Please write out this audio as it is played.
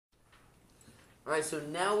Alright, so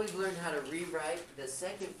now we've learned how to rewrite. The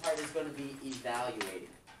second part is going to be evaluating.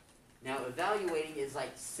 Now, evaluating is like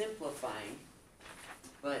simplifying,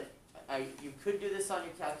 but you could do this on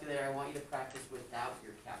your calculator. I want you to practice without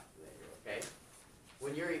your calculator, okay?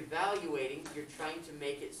 When you're evaluating, you're trying to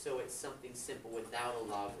make it so it's something simple without a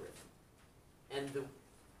logarithm. And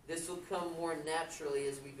this will come more naturally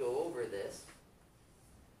as we go over this.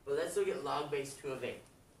 But let's look at log base 2 of 8.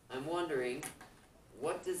 I'm wondering,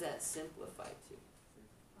 what does that simplify to?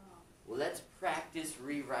 Well, let's practice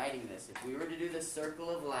rewriting this. If we were to do the circle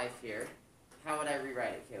of life here, how would I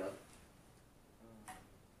rewrite it, Caleb?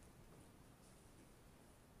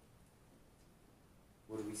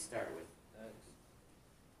 What do we start with? X.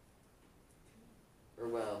 Or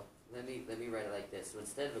well, let me write it like this. So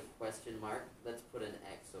instead of a question mark, let's put an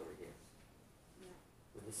X over here. Yeah.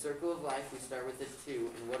 With the circle of life, we start with a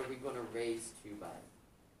 2, and what are we going to raise 2 by? X.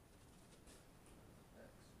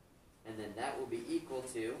 And then that will be equal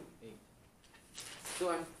to? 8. So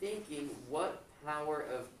I'm thinking, what power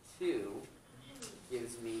of 2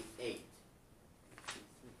 gives me 8?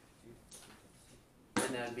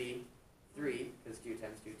 And that would be 3, because 2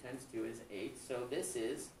 times 2 times 2 is 8. So this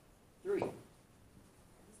is 3. Just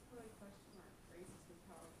put a question mark. Raises the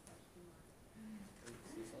power of question mark.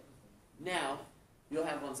 Now, you'll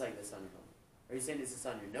have ones like this on your home. Are you saying is this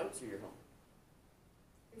on your notes or your home?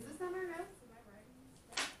 Is this on our notes? Am I writing this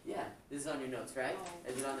down? Yeah, this is on your notes, right? Oh.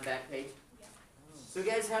 Is it on the back page? Yeah. So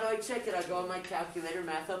guys, how do I check it? I go on my calculator,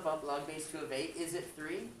 math up, log base 2 of 8. Is it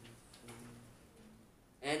 3?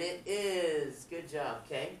 And it is. Good job,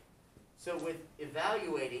 okay? So with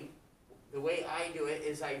evaluating, the way I do it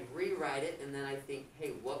is I rewrite it and then I think,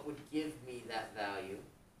 hey, what would give me that value?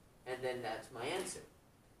 And then that's my answer.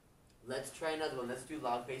 Let's try another one. Let's do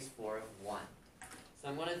log base 4 of 1. So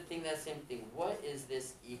I'm going to think that same thing. What is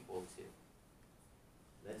this equal to?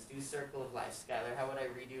 Let's do circle of life. Skylar, how would I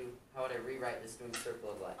rewrite this doing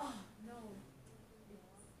circle of life? Oh, no.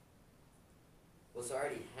 Well, so I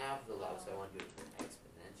already have the log, so I want to do it for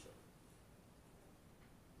exponential.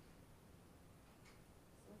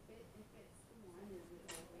 So if it's the 1, is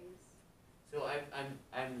it always? So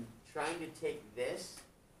I'm trying to take this,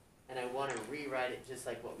 and I want to rewrite it just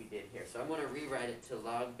like what we did here. So I'm going to rewrite it to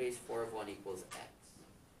log base 4 of 1 equals x.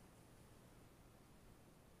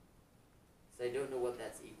 So I don't know what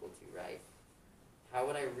that's equal to, right? How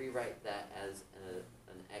would I rewrite that as an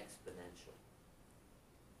exponential?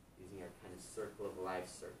 Using our kind of circle of life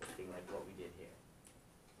circle thing like what we did here.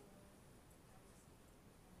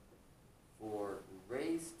 4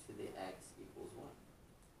 raised to the x equals 1.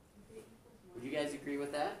 If it equals 1, Would you guys agree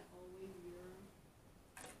with that? always 0.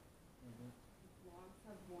 Logs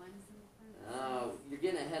have 1s in the front. Oh, you're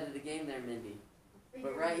getting ahead of the game there, Mindy. I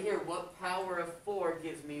But figured right here, what power of 4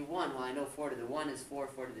 gives me 1? Well, I know 4 to the 1 is 4,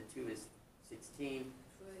 4 to the 2 is 16.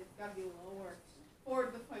 So it's got to be lower. 4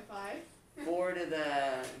 to the 0.5. 4 to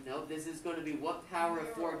the, no, this is going to be what power of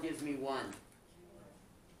 4 gives me 1?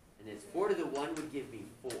 And it's 4 to the 1 would give me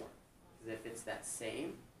 4. Because if it's that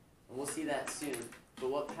same, and we'll see that soon, but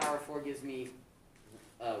what power of 4 gives me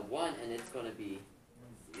 1, and it's going to be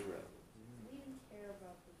 0. We didn't care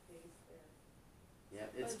about the base there.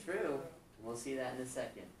 Yep, it's But true. 0. We'll see that in a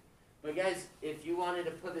second. But guys, if you wanted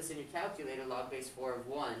to put this in your calculator, log base 4 of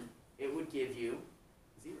 1, it would give you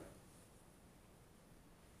 0.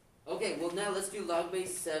 Okay, well now let's do log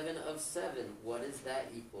base 7 of 7. What is that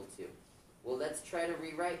equal to? Well, let's try to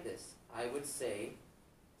rewrite this. I would say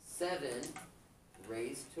 7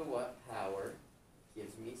 raised to what power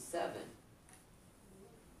gives me 7?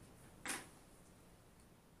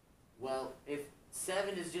 Well, if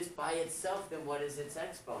 7 is just by itself, then what is its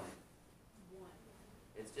exponent? 1.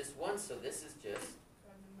 It's just 1, so this is just, So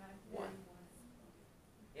I'm imagining 1. 1.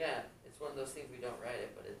 yeah, it's one of those things we don't write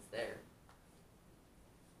it, but it's there.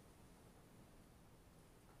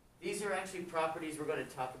 These are actually properties we're going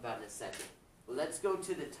to talk about in a second. But let's go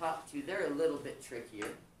to the top two. They're a little bit trickier.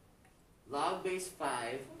 Log base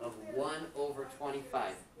 5 of 1 over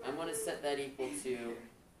 25. I'm going to set that equal to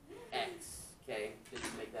x, okay, just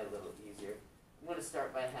to make that a little easier. I'm going to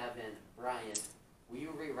start by having Brian. Will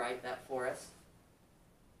you rewrite that for us?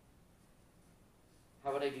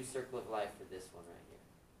 How would I do circle of life for this one right here?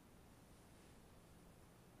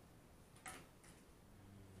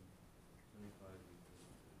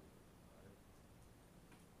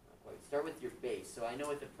 Not quite. Start with your base. So I know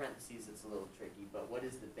with the parentheses it's a little tricky, but what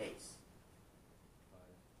is the base?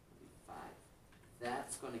 5.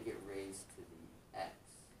 That's going to get raised to the x.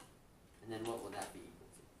 And then what will that be equal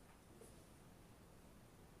to?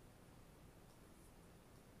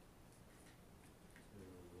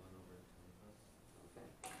 Okay.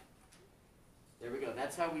 There we go.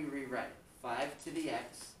 That's how we rewrite it. 5 to the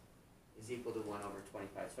x is equal to 1 over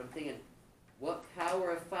 25. So I'm thinking, what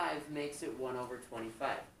power of 5 makes it 1 over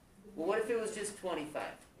 25? Well, what if it was just 25?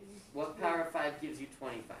 What power of 5 gives you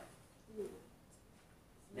 25?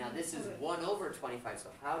 Now this is 1 over 25, so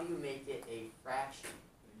how do you make it a fraction?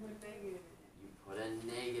 You put a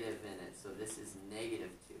negative in it, so this is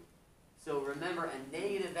negative 2. So remember, a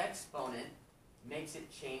negative exponent makes it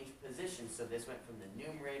change position, so this went from the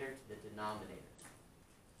numerator to the denominator.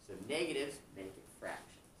 So negatives make it fractions.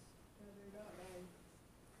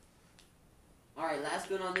 Alright, last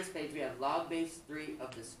one on this page, we have log base 3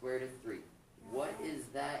 of the square root of 3. What is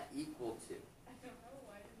that equal to? I don't know,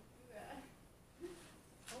 I didn't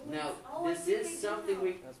do that. Now, this is something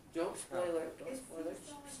we... Don't spoil it, don't spoil it.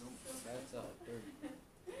 That's all.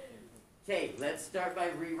 Okay, let's start by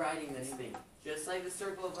rewriting this thing. Just like the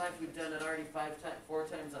circle of life, we've done it already 4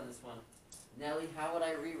 times on this one. Nellie, how would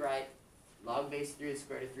I rewrite log base 3 of the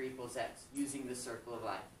square root of 3 equals x using the circle of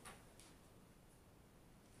life?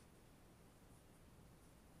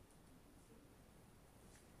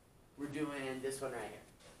 We're doing this one right here.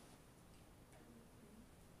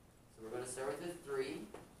 So we're going to start with the 3,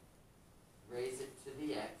 raise it to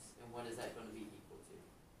the x, and what is that going to be equal to?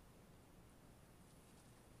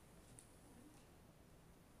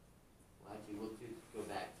 Well, actually, we'll go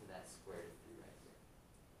back to that square root of 3 right here.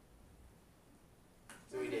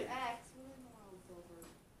 So we did X, what in the world's over?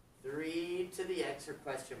 3 to the x or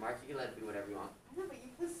question mark. You can let it be whatever you want. I know, but you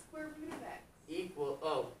put square root of X.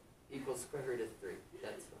 Equals square root of 3.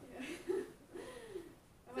 That's fine. Yeah. Is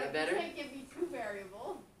that better? You can't give me 2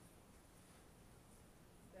 variables.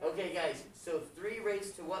 Okay, guys, so 3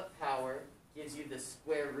 raised to what power gives you the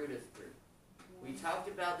square root of 3? We talked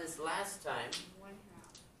about this last time. 1/2.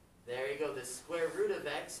 There you go. The square root of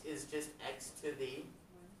x is just x to the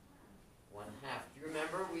 1/2. Do you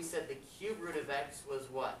remember we said the cube root of x was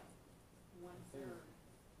what? 1/3.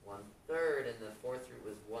 1/3, and the fourth root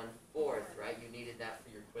was 1/4, right? You needed that for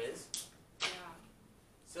your quiz. Yeah.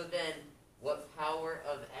 So then, what power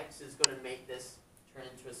of x is going to make this turn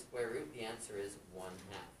into a square root? The answer is 1/2.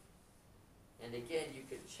 And again, you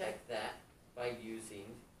could check that by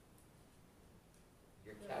using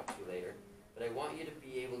your calculator, but I want you to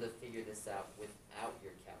be able to figure this out without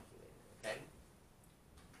your calculator, okay?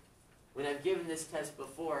 When I've given this test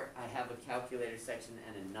before, I have a calculator section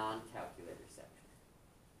and a non-calculator section.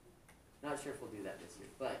 Not sure if we'll do that this year,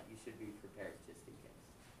 but you should be prepared just in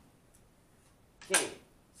case. Okay,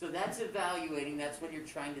 so that's evaluating. That's when you're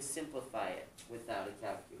trying to simplify it without a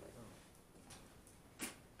calculator.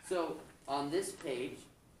 So on this page,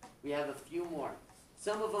 we have a few more.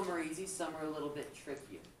 Some of them are easy, some are a little bit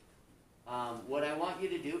trickier. What I want you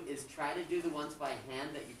to do is try to do the ones by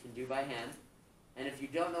hand that you can do by hand. And if you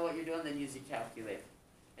don't know what you're doing, then use your calculator.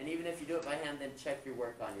 And even if you do it by hand, then check your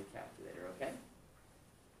work on your calculator, okay?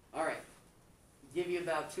 All right. Give you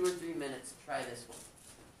about 2 or 3 minutes. Try this one.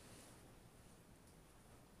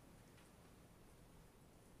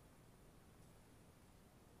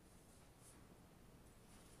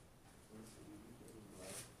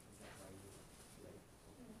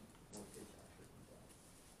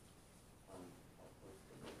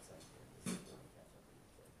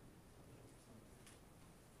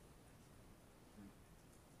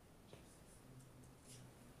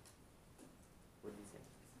 What do you think?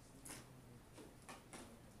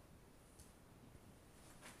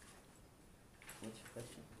 What's your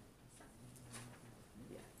question?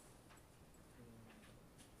 Yeah.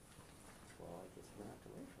 Well, I guess we're gonna have to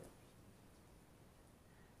wait for it.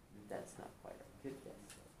 That's not quite right. Good guess.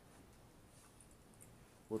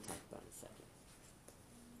 We'll talk about it in a second.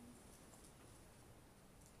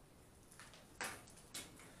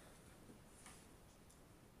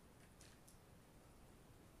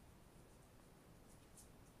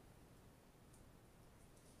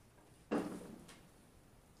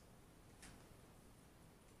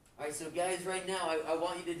 Alright, so guys, right now, I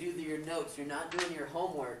want you to do your notes. You're not doing your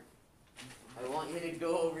homework. I want you to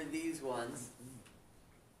go over these ones.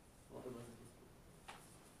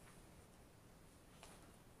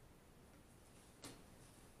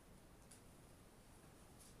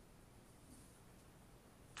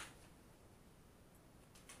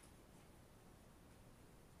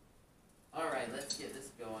 Alright, let's get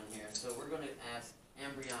this going here. So we're going to ask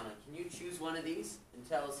Ambriana, can you choose one of these and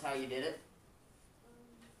tell us how you did it?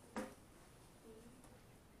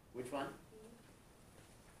 Which one?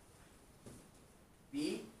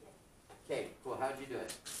 B? Okay, cool. How'd you do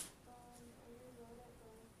it?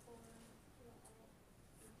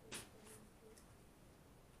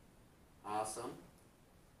 Awesome.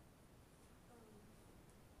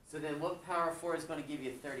 So then what power of 4 is going to give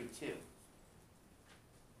you 32?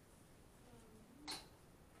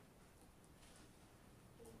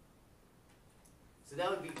 So that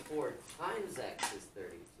would be 4 times x is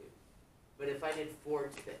 32. But if I did 4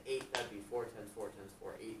 to the 8, that would be 4 times 4 times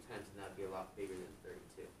 4, 8 times, and that would be a lot bigger than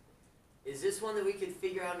 32. Is this one that we could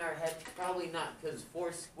figure out in our head? Probably not, because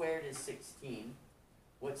 4 squared is 16.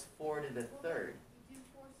 What's 4 to the third? You do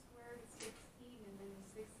 4 squared is 16, and then you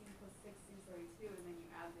 16 plus 16 is 32, and then you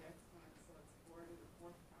add the exponent, so it's 4 to the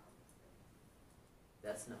 4th power.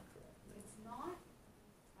 That's not correct. It's not?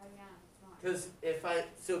 Yeah, it's not. Because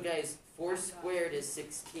so guys, 4 squared is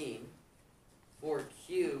 16. 4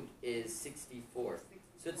 cubed is 64.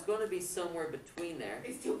 So it's going to be somewhere between there.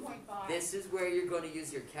 It's 2.5. This is where you're going to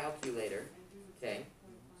use your calculator. Okay.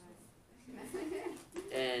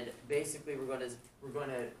 And basically we're going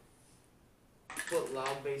to put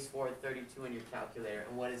log base 4 at 32 in your calculator,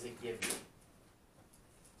 and what does it give you?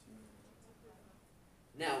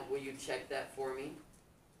 Now, will you check that for me?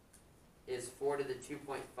 Is 4 to the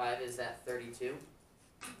 2.5, is that 32?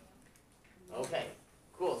 Okay,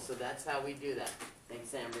 cool, so that's how we do that.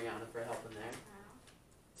 Thanks, Ambriana, for helping there.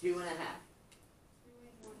 2 and a half.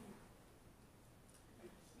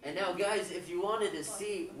 And now, guys, if you wanted to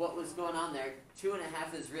see what was going on there, 2 and a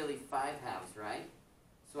half is really 5 halves, right?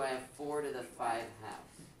 So I have 4 to the 5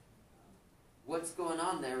 halves. What's going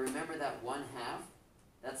on there? Remember that 1 half?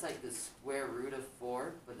 That's like the square root of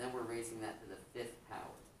 4, but then we're raising that to the 5th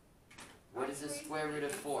power. What is the square root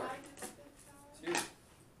of 4? 2.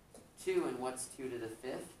 2, and what's 2 to the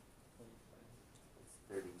 5th? It's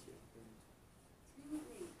 32.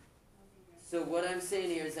 So what I'm saying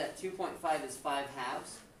here is that 2.5 is 5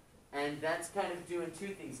 halves, and that's kind of doing two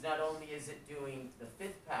things. Not only is it doing the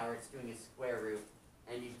 5th power, it's doing a square root,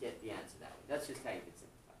 and you get the answer that way. That's just how you can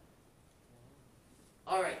simplify it.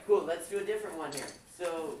 All right, cool. Let's do a different one here.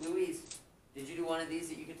 So, Louise, did you do one of these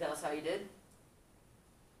that you can tell us how you did?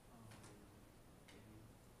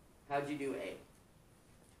 How'd you do A?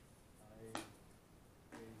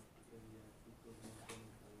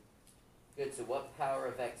 Good, so what power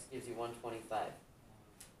of x gives you 125?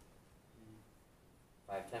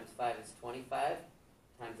 5 times 5 is 25.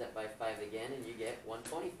 Times that by 5 again, and you get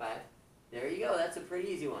 125. There you go, that's a pretty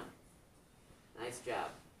easy one. Nice job.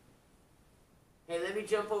 Hey, let me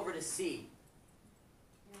jump over to C.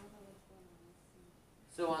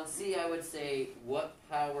 So on C, I would say, what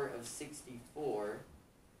power of 64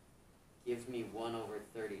 gives me 1 over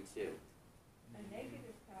 32? A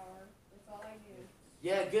negative power, that's all I knew.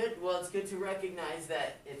 Yeah, good. Well, it's good to recognize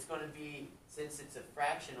that it's going to be, since it's a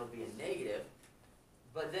fraction, it'll be a negative.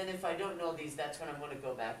 But then if I don't know these, that's when I'm going to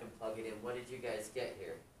go back and plug it in. What did you guys get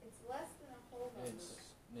here? It's less than a whole number. It's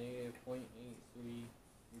negative 0.83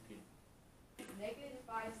 repeated. Negative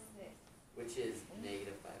 5/6. Which is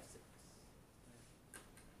negative 5/6.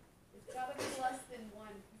 It's gotta be less than 1,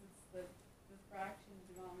 because it's the fraction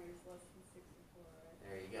denominator is less than 64, right?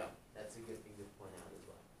 There you go. That's a good thing to point out as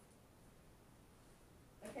well.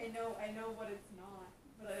 Okay, no, I know what it's not,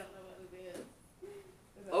 but I don't know what it is.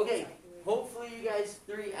 Okay, hopefully you guys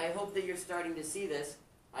I hope that you're starting to see this.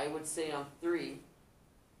 I would say on 3,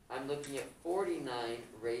 I'm looking at 49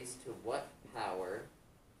 raised to what power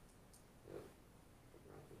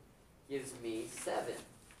gives me 7.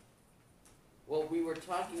 Well, we were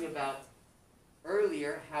talking about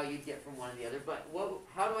earlier how you get from one to the other, but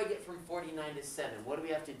how do I get from 49 to 7? What do we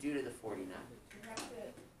have to do to the 49? You have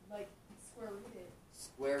to, like, square root it.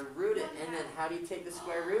 Square root it, and then how do you take the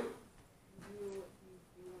square root? You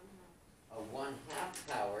A 1/2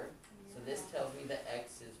 power, so this tells me that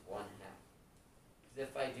x is 1/2. Because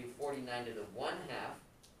if I do 49 to the 1/2,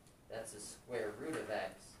 that's a square root of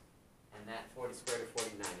x, and that 40 square root of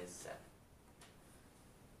 49 is 7.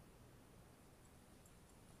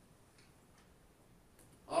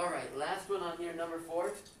 Alright, last one on here, number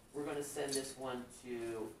 4. We're going to send this one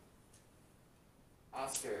to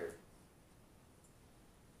Oscar.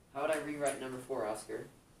 How would I rewrite number 4, Oscar?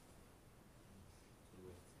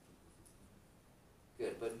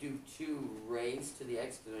 Good, but do 2 raised to the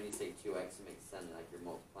x, because when you say 2x, it makes it sound like you're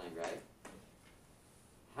multiplying, right?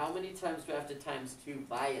 How many times do I have to times 2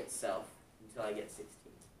 by itself until I get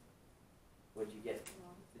 16? What did you get?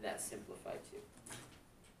 Did that simplify to?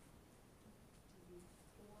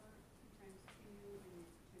 4 times 2, and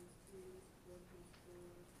times 2 is 4 times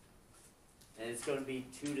 4. And it's going to be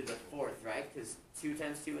 2 to the 4th, right? Because 2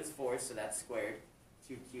 times 2 is 4, so that's squared.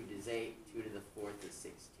 2 cubed is 8. 2 to the 4th is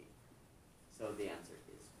 16. So the answer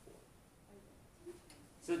is 4.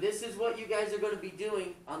 So this is what you guys are going to be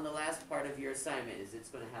doing on the last part of your assignment, is it's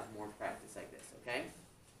going to have more practice like this, okay?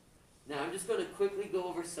 Now I'm just going to quickly go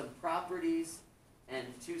over some properties and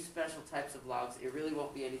 2 special types of logs. It really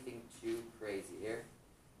won't be anything too crazy here.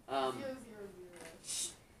 0, 0,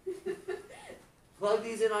 0. Plug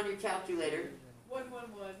these in on your calculator. 1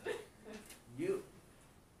 111. You,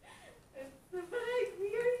 But we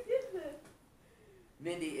already did this.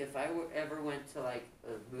 Mindy, if I ever went to like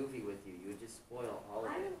a movie with you, you would just spoil all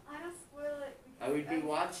of it. I don't spoil it. I would be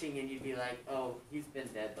watching and you'd be like, oh, he's been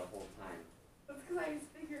dead the whole time. That's because I just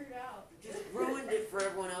figured it out. Just ruined it for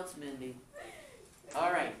everyone else, Mindy.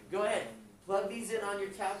 Alright, go ahead. Plug these in on your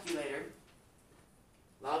calculator.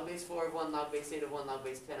 Log base 4 of 1, log base 8 of 1, log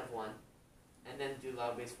base 10 of 1. And then do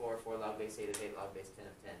log base 4 of 4, log base 8 of 8, log base 10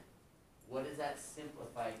 of 10. What does that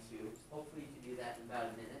simplify to? Hopefully you can do that in about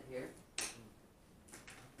a minute here.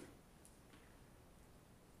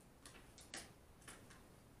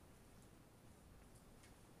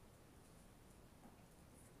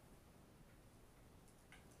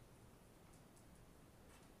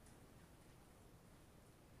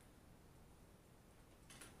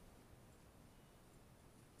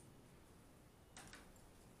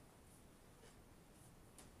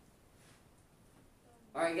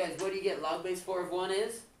 Alright guys, what do you get? Log base 4 of 1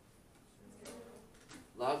 is?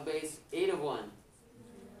 Log base 8 of 1.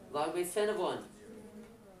 Log base 10 of 1.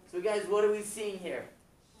 So guys, what are we seeing here?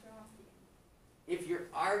 If your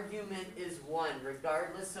argument is 1,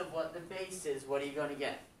 regardless of what the base is, what are you going to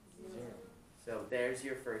get? 0. So there's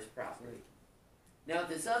your first property. Now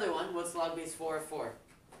this other one, what's log base 4 of 4?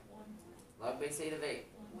 1. Log base 8 of 8.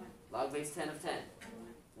 1. Log base 10 of 10.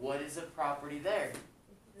 What is a property there?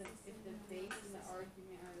 If the base and the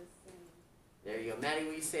argument are the same. There you go. Maddie,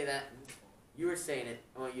 will you say that? You were saying it.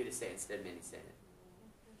 I want you to say it instead of Minnie saying it.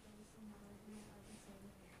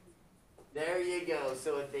 There you go.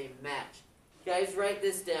 So if they match. Guys, write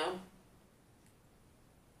this down.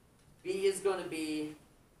 B is going to be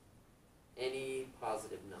any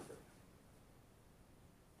positive number.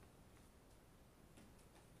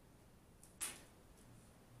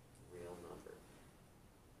 Real number.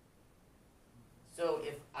 So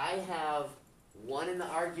if I have 1 in the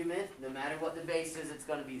argument, no matter what the base is, it's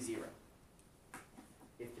going to be 0.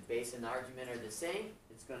 If the base and the argument are the same,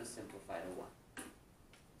 it's going to simplify to 1.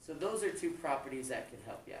 So those are 2 properties that can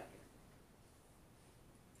help you out here.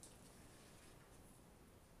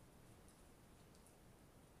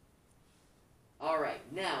 Alright,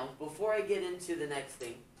 now, before I get into the next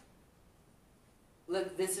thing,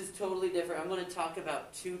 look, this is totally different. I'm going to talk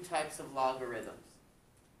about 2 types of logarithms.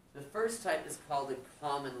 The first type is called a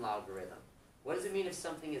common logarithm. What does it mean if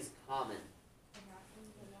something is common?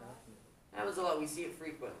 Happens a lot. We see it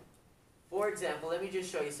frequently. For example, let me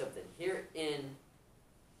just show you something. Here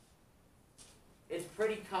it's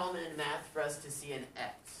pretty common in math for us to see an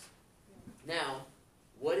x. Now,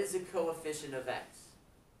 what is a coefficient of x?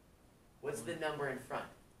 What's the number in front?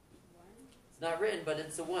 1. It's not written, but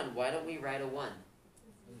it's a 1. Why don't we write a 1?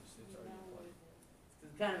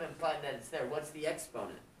 It's kind of implied that it's there. What's the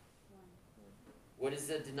exponent? 1. What is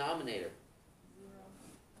the denominator?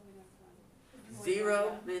 0.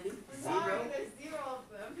 0, Mindy? Sorry, 0? there's 0 of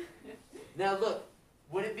them. Now look,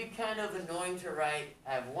 would it be kind of annoying to write,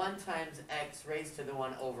 I have 1 times x raised to the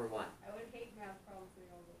 1 over 1? I would hate math problems that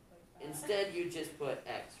all look like that. Instead, you just put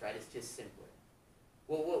x, right? It's just simpler.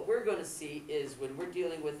 Well, what we're going to see is when we're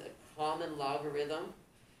dealing with a common logarithm,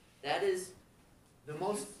 that is the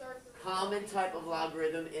most common type of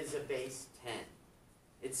logarithm is a base 10.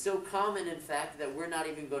 It's so common, in fact, that we're not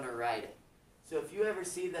even going to write it. So if you ever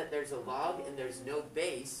see that there's a log and there's no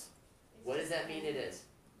base, what does that mean it is?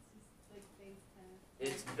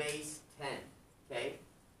 It's base 10, okay?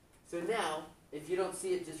 So now, if you don't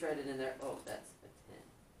see it, just write it in there. Oh, that's a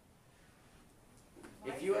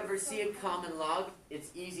 10. If you ever see a common log, it's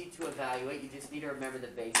easy to evaluate. You just need to remember the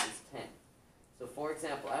base is 10. So for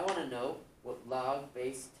example, I want to know what log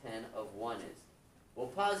base 10 of 1 is. Well,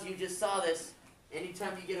 pause, you just saw this.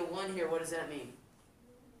 Anytime you get a 1 here, what does that mean?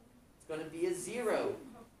 It's going to be a 0.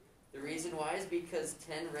 The reason why is because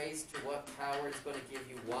 10 raised to what power is going to give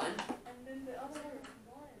you 1? And then the other one is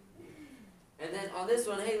 1. And then on this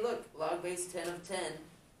one, hey look, log base 10 of 10,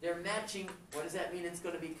 they're matching. What does that mean it's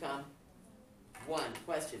going to become? 1.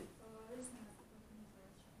 Question.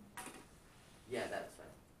 Yeah, that's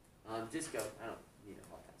fine. Just go. I don't need a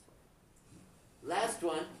hall pass. Last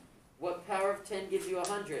one. What power of 10 gives you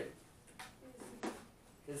 100?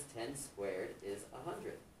 Because 10 squared is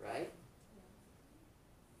 100, right?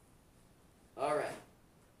 Alright.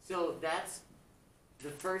 So that's the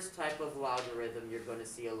first type of logarithm you're going to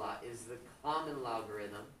see a lot, is the common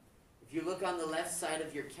logarithm. If you look on the left side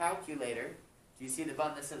of your calculator, do you see the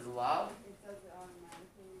button that says log? It does it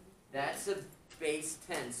automatically. That's a base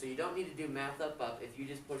 10, so you don't need to do math up. If you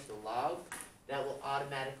just push the log, that will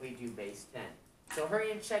automatically do base 10. So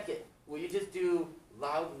hurry and check it. Will you just do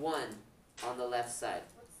log 1 on the left side?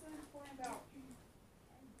 What's so important about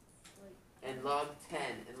and log 10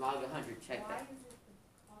 and log 100. Check Why that. is it the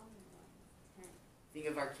common one? 10. Think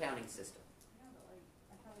of our counting system. Yeah, but like,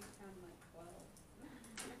 I thought we counted like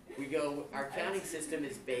 12. We go, our counting system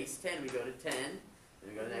is base 10. We go to 10, then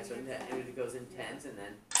we go to the next one, 10, and it goes in tens, and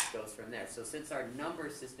then it goes from there. So since our number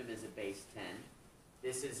system is a base 10,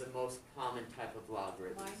 this is the most common type of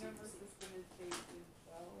logarithm. My number system is based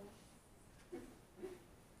in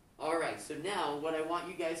 12. Alright, so now what I want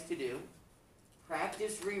you guys to do,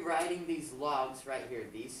 practice rewriting these logs right here,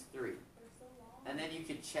 these three. They're so long. And then you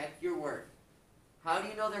can check your work. How do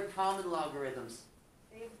you know they're common logarithms?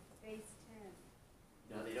 They have base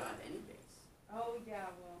 10. No, they don't have any base. Oh, yeah,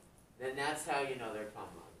 well. Then that's how you know they're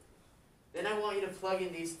common logarithms. Then I want you to plug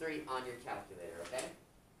in these three on your calculator, okay?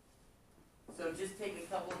 So just take a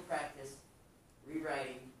couple of practice,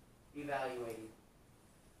 rewriting, evaluating.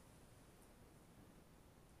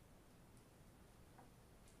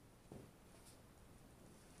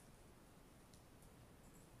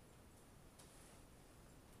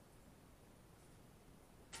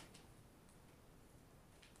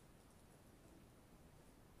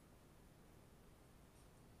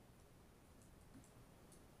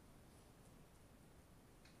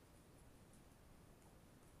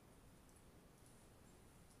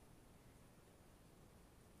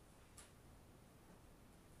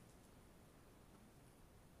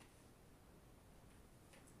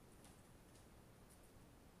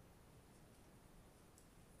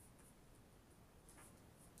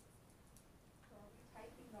 So are we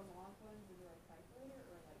typing the log ones into our calculator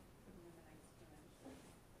or like putting them in exponentials?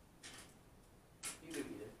 You do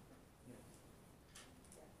either. Yes.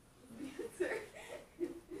 The answer.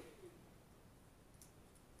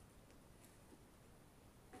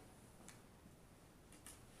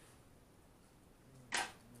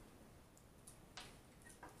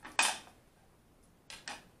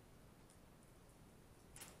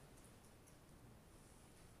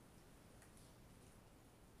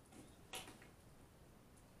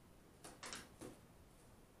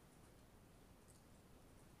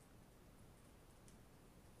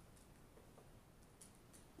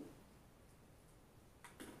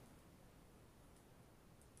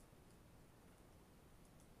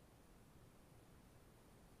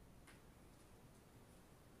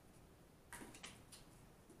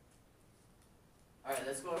 Alright,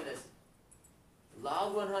 let's go over this.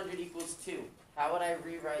 Log 100 equals 2. How would I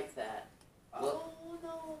rewrite that? Well- Oh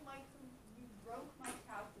no, you broke my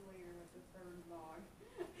calculator with the third log.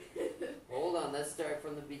 Hold on, let's start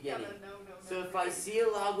from the beginning. No. So if I see a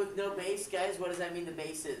log with no base, guys, what does that mean the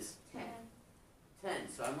base is? 10. 10.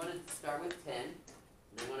 So I'm going to start with 10, and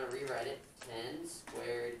I'm going to rewrite it. 10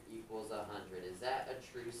 squared equals 100. Is that a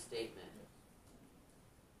true statement?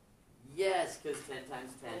 Yes, because 10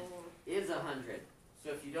 times 10 is 100. So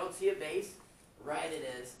if you don't see a base, write it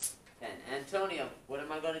as 10. Antonio, what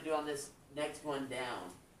am I going to do on this next one down?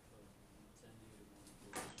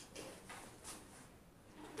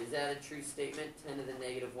 Is that a true statement? 10 to the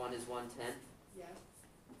negative 1 is 1/10? Yes.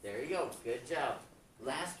 There you go. Good job.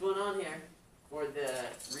 Last one on here for the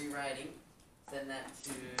rewriting. Send that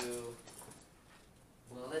to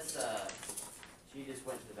Melissa. She just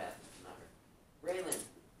went to the bathroom. Not her. Raylan,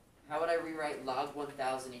 how would I rewrite log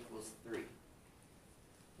 1000 equals 3?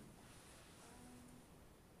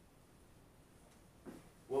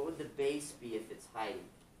 What would the base be if it's hiding?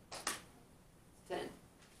 It's 10.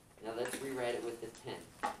 Now let's rewrite it with the 10.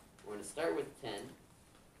 We're going to start with 10. And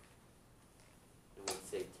we'll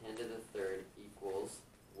say 10 to the third equals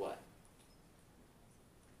what?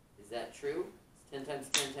 Is that true? It's 10 times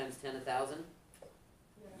 10 times 10, 1,000?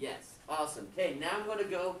 Yes. Awesome. Okay, now I'm going to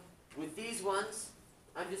go with these ones.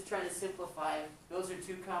 I'm just trying to simplify. Those are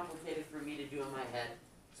too complicated for me to do in my head.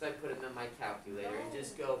 So I put them in my calculator and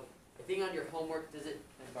just go. I think on your homework, can I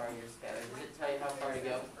borrow your scatter? Does it tell you how far to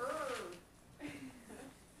go?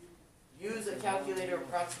 Use a calculator,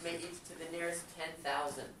 approximate each to the nearest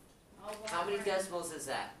 10,000. How many decimals is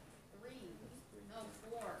that? 3. No,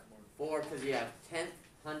 4. 4, because you have 10th,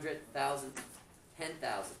 100th, 1000th,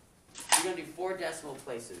 10,000. You're going to do 4 decimal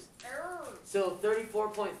places. Error. So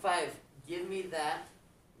 34.5, give me that.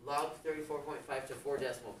 Log 34.5 to 4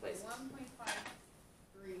 decimal places.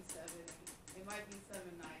 1.5378. It might be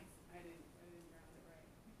 79. I didn't round it right.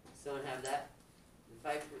 Someone have that?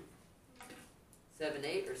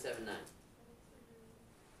 7.8 or 7.9?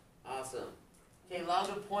 Awesome. Okay, log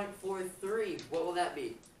of 0.43. What will that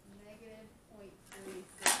be? Negative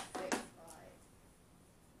 0.3665.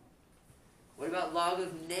 What about log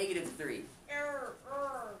of negative 3? Error.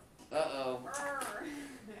 Uh-oh. Error.